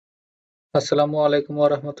Assalamu alaikum wa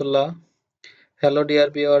rahmatullah. Hello dear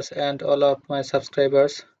viewers and all of my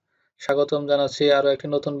subscribers. স্বাগতম জানাচ্ছি আরো একটি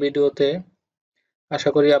নতুন ভিডিওতে। আশা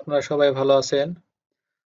করি আপনারা সবাই ভালো আছেন।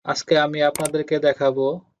 আজকে আমি আপনাদেরকে দেখাবো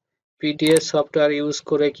পিডিএস সফটওয়্যার ইউজ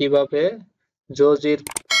করে কিভাবে জোজির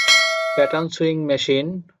pattern sewing machine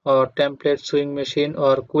or template sewing machine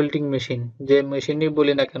or quilting machine যে মেশিনই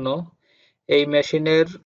বলি না কেন এই মেশিনের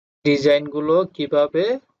ডিজাইনগুলো কিভাবে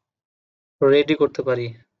রেডি করতে পারি।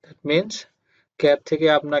 দ্যাট মিন্স ক্যাড থেকে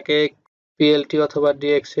আপনাকে পিএলটি অথবা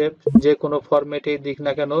ডিএক্সএফ যে কোনো ফরম্যাটেই দিক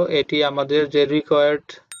না কেন এটি আমাদের যে রিকোয়ার্ড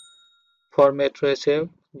ফরম্যাট রয়েছে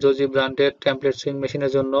জোজি ব্র্যান্ডের টেমপ্লেট সুইং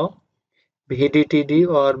মেশিনের জন্য ভিডিটিডি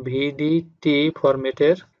or VDT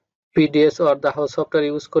ফরম্যাটের PDS or দাহাও software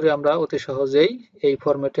use করে আমরা অতি সহজেই এই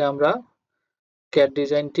ফরম্যাটে আমরা ক্যাড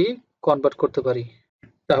ডিজাইনটি কনভার্ট করতে পারি।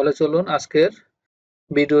 তাহলে চলুন আজকের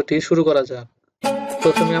ভিডিওটি শুরু করা যাক।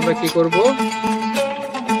 প্রথমে আমরা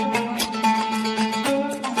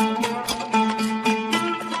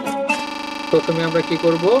কি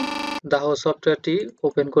করব, দাহাও সফটওয়্যারটি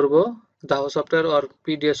ওপেন করব, দাহাও সফটওয়্যার অর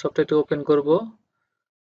পিডিএস সফটওয়্যারটি ওপেন করব।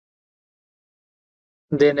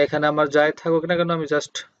 দেন এখানে আমার যাই থাকুক না কেন আমি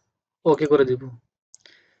জাস্ট ওকে করে দিব।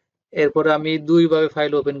 এরপরে আমি দুইভাবে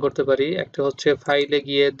ফাইল ওপেন করতে পারি, একটা হচ্ছে ফাইলে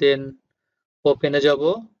গিয়ে দেন ওপেনে যাব,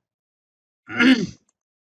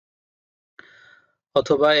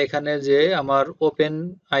 অথবা এখানে যে আমার ওপেন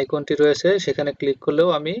আইকনটি রয়েছে সেখানে ক্লিক করলেও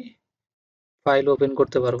আমি ফাইল ওপেন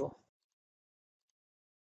করতে পারবো।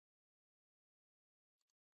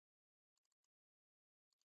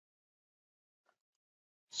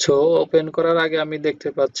 সো ওপেন করার আগে আমি দেখতে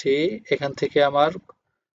পাচ্ছি এখান থেকে আমার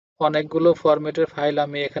অনেকগুলো ফরম্যাটের ফাইল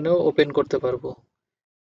আমি এখানেও ওপেন করতে পারবো।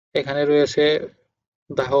 এখানে রয়েছে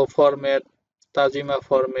দাহাও ফরম্যাট, তাজিমা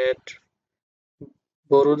ফরম্যাট,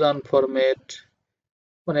 বরুদান ফরম্যাট,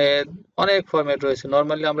 মানে অনেক ফরম্যাট রয়েছে।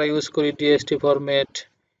 নর্মালি আমরা ইউজ করি ডিএসটি ফরম্যাট,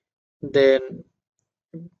 দেন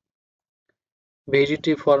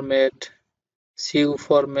VDT format, see you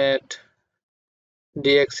format,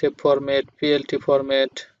 ডিএক্সএফ format, PLT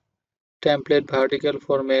format, template vertical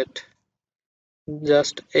format,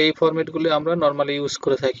 just এই ফরম্যাটগুলি আমরা নর্মালি ইউজ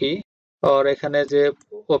করে থাকি। আর এখানে যে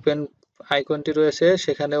ওপেন আইকনটি রয়েছে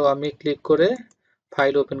সেখানেও আমি ক্লিক করে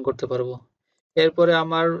ফাইল ওপেন করতে পারবো। এরপরে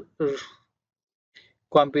আমার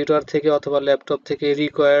কম্পিউটার থেকে অথবা ল্যাপটপ থেকে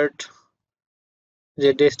রিকোয়ার্ড যে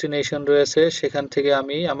ডেস্টিনেশন রয়েছে সেখান থেকে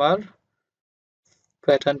আমি আমার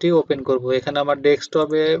প্যাটার্নটি ওপেন করব। এখানে আমার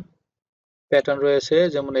ডেস্কটপে প্যাটার্ন রয়েছে,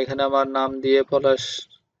 যেমন এখানে আমার নাম দিয়ে পলাশ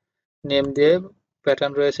নেম দিয়ে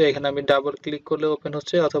প্যাটার্ন রয়েছে, এখানে আমি ডাবল ক্লিক করলে ওপেন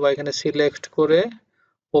হচ্ছে, অথবা এখানে সিলেক্ট করে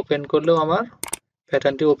ওপেন করলেও আমার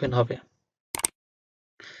প্যাটার্নটি ওপেন হবে।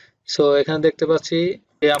 সো এখানে দেখতে পাচ্ছি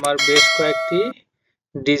যে আমার বেশ কয়েকটি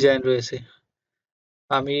ডিজাইন রয়েছে।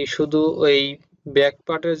 আমি শুধু ওই ব্যাক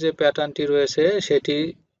পার্টের যে প্যাটার্নটি রয়েছে সেটি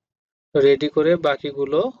রেডি করে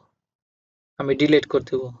বাকিগুলো আমি ডিলিট করে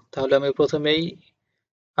দেব। তাহলে আমি প্রথমেই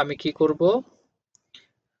আমি কি করব,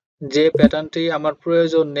 যে প্যাটার্নটি আমার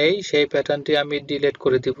প্রয়োজন নেই সেই প্যাটার্নটি আমি ডিলিট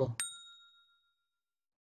করে দিব।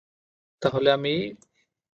 তাহলে আমি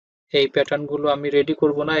এই প্যাটার্নগুলো আমি রেডি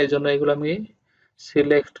করব না, এই জন্য এগুলো আমি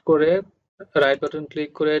সিলেক্ট করে রাইট বাটন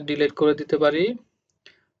ক্লিক করে ডিলিট করে দিতে পারি,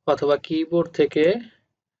 অথবা কিবোর্ড থেকে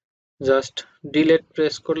জাস্ট ডিলিট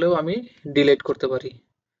প্রেস করলেও আমি ডিলিট করতে পারি।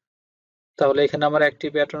 তাহলে এখানে আমার একটি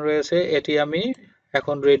প্যাটার্ন রয়েছে, এটি আমি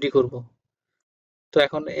এখন রেডি করব। তো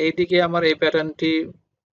এখন এইদিকে আমার এই প্যাটার্নটি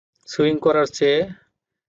সুইং করার চেয়ে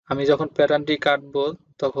আমি যখন প্যাটার্নটি কাটবো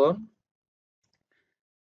তখন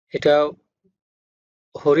এটা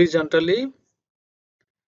হরিজন্টালি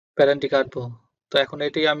প্যাটার্নটি কাটবো। তো এখন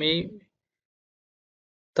এটি আমি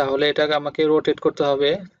তাহলে এটাকে আমাকে রোটেট করতে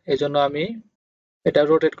হবে, এজন্য আমি এটা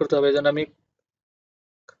রোটেট করতে হবে, এজন্য আমি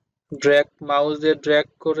ড্র্যাগ মাউস দিয়ে ড্র্যাগ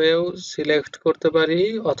করেও সিলেক্ট করতে পারি,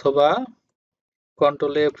 অথবা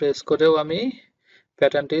কন্ট্রোল এ প্রেস করেও আমি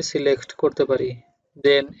প্যাটার্নটি সিলেক্ট করতে পারি।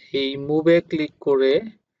 দেন এই মুভে ক্লিক করে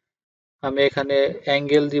আমি এখানে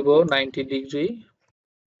অ্যাঙ্গেল দিব 90 ডিগ্রি,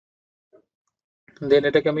 দেন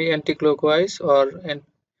এটাকে আমি anti clockwise or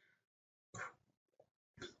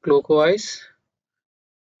clockwise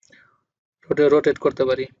rotate করতে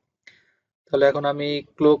পারি। তাহলে এখন আমি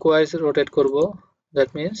ক্লকওয়াইজ রোটেট করব। দ্যাট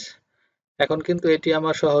মিন্স এখন কিন্তু এটি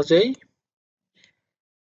আমার সহজেই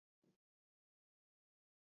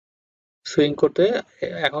সুইং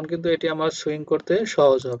করতে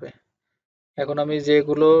সহজ হবে। এখন আমি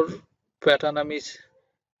যেগুলোর প্যাটার্ন আমি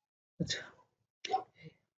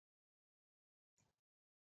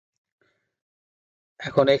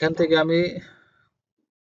এখন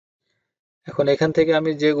এখান থেকে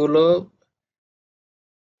আমি যেগুলো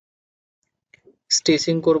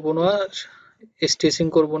স্টিচিং করব না স্টিচিং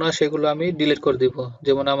করব না সেগুলো আমি ডিলিট করে দিব।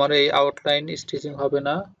 যেমন আমার এই আউটলাইন স্টিচিং হবে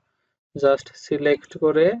না, জাস্ট সিলেক্ট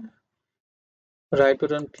করে রাইট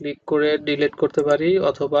বাটন ক্লিক করে ডিলিট করতে পারি,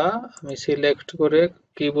 অথবা আমি সিলেক্ট করে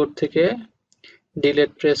কিবোর্ড থেকে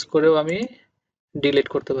ডিলিট প্রেস করেও আমি ডিলিট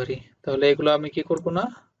করতে পারি। তাহলে এগুলো আমি কি করব না,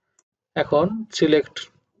 এখন সিলেক্ট,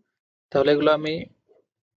 তাহলে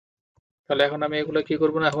এখন আমি এগুলো কি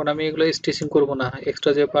করব না, এখন আমি এগুলো স্টিচিং করব না,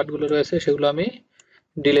 এক্সট্রা যে পার্টগুলো রয়েছে সেগুলো আমি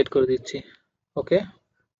ডিলিট করে দিচ্ছি। ওকে,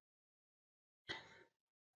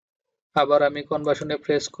 আবার আমি কনভার্সনে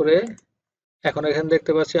প্রেস করে এখন এখানে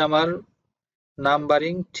দেখতে পাচ্ছি আমার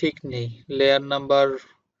নাম্বারিং ঠিক নেই, লেয়ার নাম্বার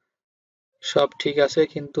সব ঠিক আছে,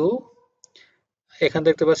 কিন্তু এখানে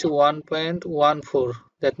দেখতে পাচ্ছি 1.14,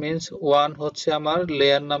 দ্যাট মিনস 1 হচ্ছে আমার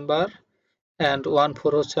লেয়ার নাম্বার অ্যান্ড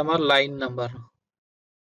 14 হচ্ছে আমার লাইন নাম্বার।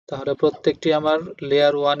 তাহলে প্রত্যেকটি আমার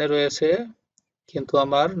লেয়ার 1 এ রয়েছে, কিন্তু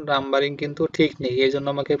আমার নাম্বারিং কিন্তু ঠিক নেই। এই জন্য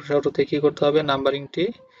আমাকে শুরুতে কি করতে হবে, নাম্বারিংটি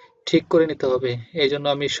ঠিক করে নিতে হবে। এই জন্য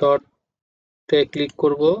আমি শর্টে ক্লিক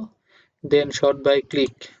করব, দেন শর্ট বাই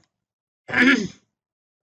ক্লিক।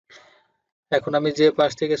 এখন আমি যে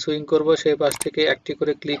পাশ থেকে সুইং করব সেই পাশ থেকে একটি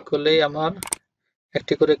করে ক্লিক করলেই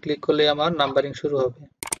আমার নাম্বারিং শুরু হবে।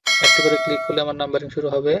 একটি করে ক্লিক করলে আমার নাম্বারিং শুরু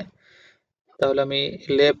হবে। তাহলে আমি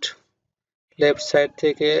লেফট সাইড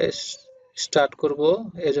থেকে স্টার্ট করব।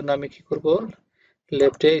 এজন্য আমি কি করব,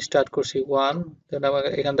 লেফটে স্টার্ট করছি 1, দেন আমার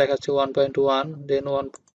এখানে দেখাচ্ছে 1.1, দেন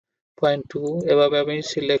 1.2, এভাবে আমি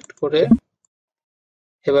সিলেক্ট করে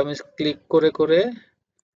এভাবে আমি ক্লিক করে করে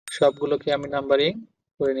সবগুলোকে আমি নাম্বারিং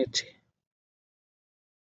করে নিচ্ছি।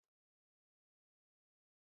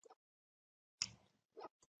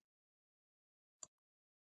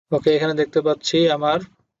 ওকে, এখানে দেখতে পাচ্ছি আমার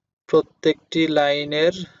প্রত্যেকটি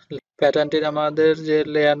লাইনের প্যাটার্নটির আমাদের যে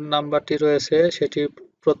লেয়ার নাম্বারটি রয়েছে সেটি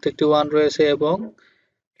প্রত্যেকটি 1 রয়েছে এবং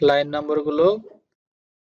লাইন নাম্বারগুলো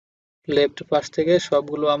লেফট পাশ থেকে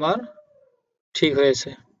সবগুলো আমার ঠিক হয়েছে।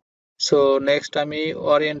 সো নেক্সট আমি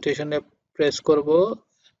ওরিয়েন্টেশনে প্রেস করব।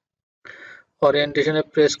 ওরিয়েন্টেশনে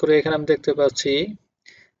প্রেস করে এখানে আমি দেখতে পাচ্ছি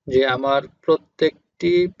যে আমার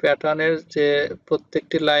প্রত্যেকটি প্যাটার্নের যে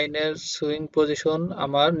প্রত্যেকটি লাইনের সুইং পজিশন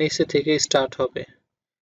আমার নিচে থেকে স্টার্ট হবে।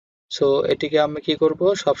 সো এটিকে আমি কি করব,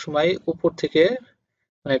 সবসময় উপর থেকে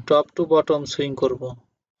মানে টপ টু বটম সুইং করব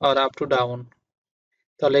আর আপ টু ডাউন।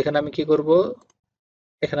 তাহলে এখানে আমি কি করব,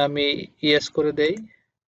 এখানে আমি ইয়েস করে দেই,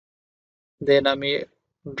 দেন আমি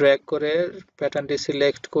ড্র্যাগ করে প্যাটার্নটি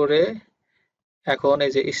সিলেক্ট করে এখন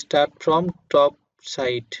এই যে স্টার্ট ফ্রম টপ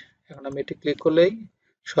সাইড, এখন আমি এটি ক্লিক করলেই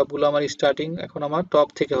সবগুলো আমার স্টার্টিং এখন আমার টপ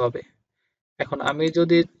থেকে হবে। এখন আমি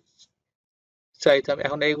যদি চাইতাম,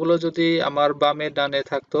 এখন এইগুলো যদি আমার বামে ডানে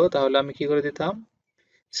থাকতো তাহলে আমি কি করে দিতাম,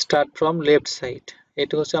 স্টার্ট ফ্রম লেফট সাইড।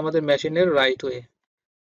 এটা হচ্ছে আমাদের মেশিনের রাইট ওয়ে।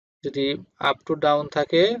 যদি আপ টু ডাউন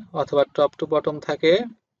থাকে অথবা টপ টু বটম থাকে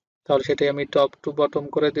তাহলে সেটাই আমি টপ টু বটম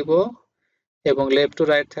করে দিব, এবং লেফট টু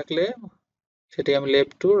রাইট থাকলে সেটাই আমি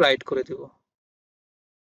লেফট টু রাইট করে দিব।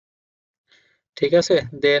 ঠিক আছে,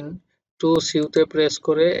 দেন টু সিউতে প্রেস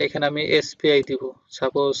করে এখানে আমি এসপিআই দিব।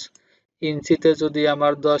 সাপোজ ইঞ্চিতে যদি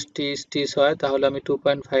আমার 10টি স্টিচ হয় তাহলে আমি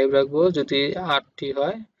 2.5 রাখবো, যদি 8টি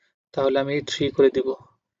হয় তাহলে আমি 3 করে দিব।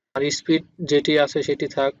 আর স্পিড যেটি আছে সেটি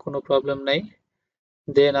থাক, কোনো প্রবলেম নাই।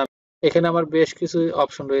 দেন এখানে আমার বেশ কিছু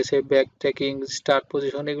অপশন রয়েছে, ব্যাক ট্র্যাকিং, স্টার্ট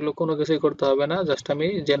পজিশন, এগুলো কোনো কিছুই করতে হবে না, জাস্ট আমি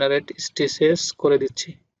জেনারেট স্টিচেস করে দিচ্ছি।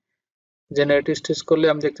 জেনারেট স্টিচ করলে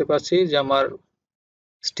আমি দেখতে পাচ্ছি যে আমার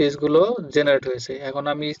স্টিচগুলো জেনারেট হয়েছে। এখন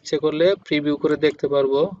আমি ইচ্ছে করলে প্রিভিউ করে দেখতে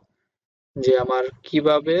পারবো যে আমার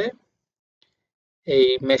কিভাবে এই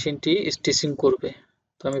মেশিনটি স্টিচিং করবে।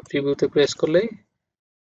 তো আমি প্রিভিউতে প্রেস করলেই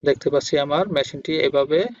দেখতে পাচ্ছি আমার মেশিনটি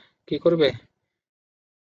এভাবে কি করবে,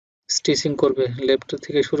 স্টিচিং করবে, লেফট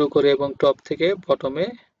থেকে শুরু করে এবং টপ থেকে বটমে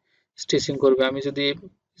স্টিচিং করবে। আমি যদি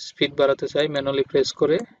স্পিড বাড়াতে চাই ম্যানুয়ালি প্রেস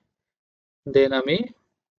করে দেন আমি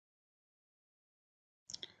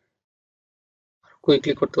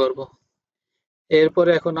কুইকলি করতে পারবো। এরপরে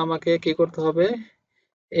এখন আমাকে কি করতে হবে,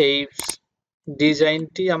 এই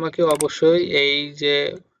ডিজাইনটি আমাকে অবশ্যই এই যে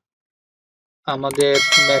আমাদের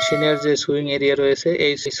মেশিনের যে সুইং এরিয়া রয়েছে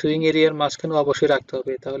এই সুইং এরিয়ার মাঝখানে অবশ্যই রাখতে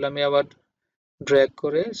হবে। তাহলে আমি আবার ড্র্যাগ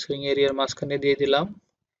করে সুইং এরিয়ার মাঝখানে দিয়ে দিলাম।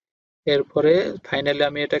 এরপরে ফাইনালি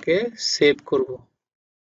আমি এটাকে সেভ করব।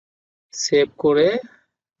 সেভ করে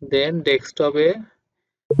দেন ডেস্কটপে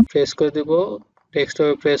প্রেস করে দিব।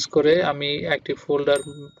 ডেস্কটপে প্রেস করে আমি একটি ফোল্ডার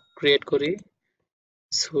ক্রিয়েট করি,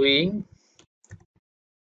 সুইং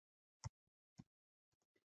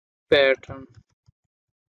প্যাটার্ন,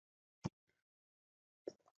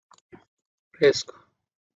 প্রেস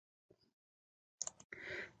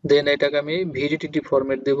দেন এটাকে আমি ভিডিটিটি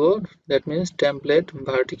format Dev, that means template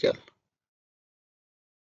vertical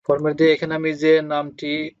format দিয়ে এখানে আমি যে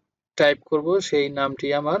নামটি টাইপ করব সেই নামটি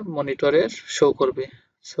আমার মনিটরে শো করবে।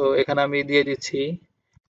 সো এখানে আমি দিয়ে দিচ্ছি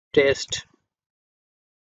টেস্ট।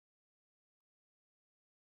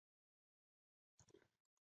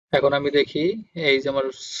 এখন আমি দেখি এই যে আমার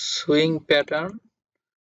সুইং প্যাটার্ন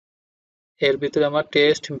এর ভিতরে আমার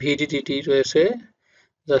টেস্ট ভিডিডিটি রয়েছে।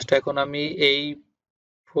 জাস্ট এখন আমি এই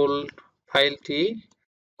ফুল ফাইলটি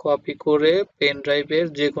কপি করে পেন ড্রাইভের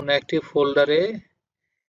যে কোনো একটি ফোল্ডারে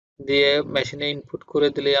দিয়ে মেশিনে ইনপুট করে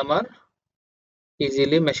দিলে আমার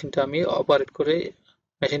ইজিলি মেশিনটা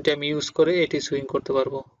আমি ইউজ করে এটি সুইং করতে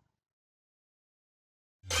পারবো।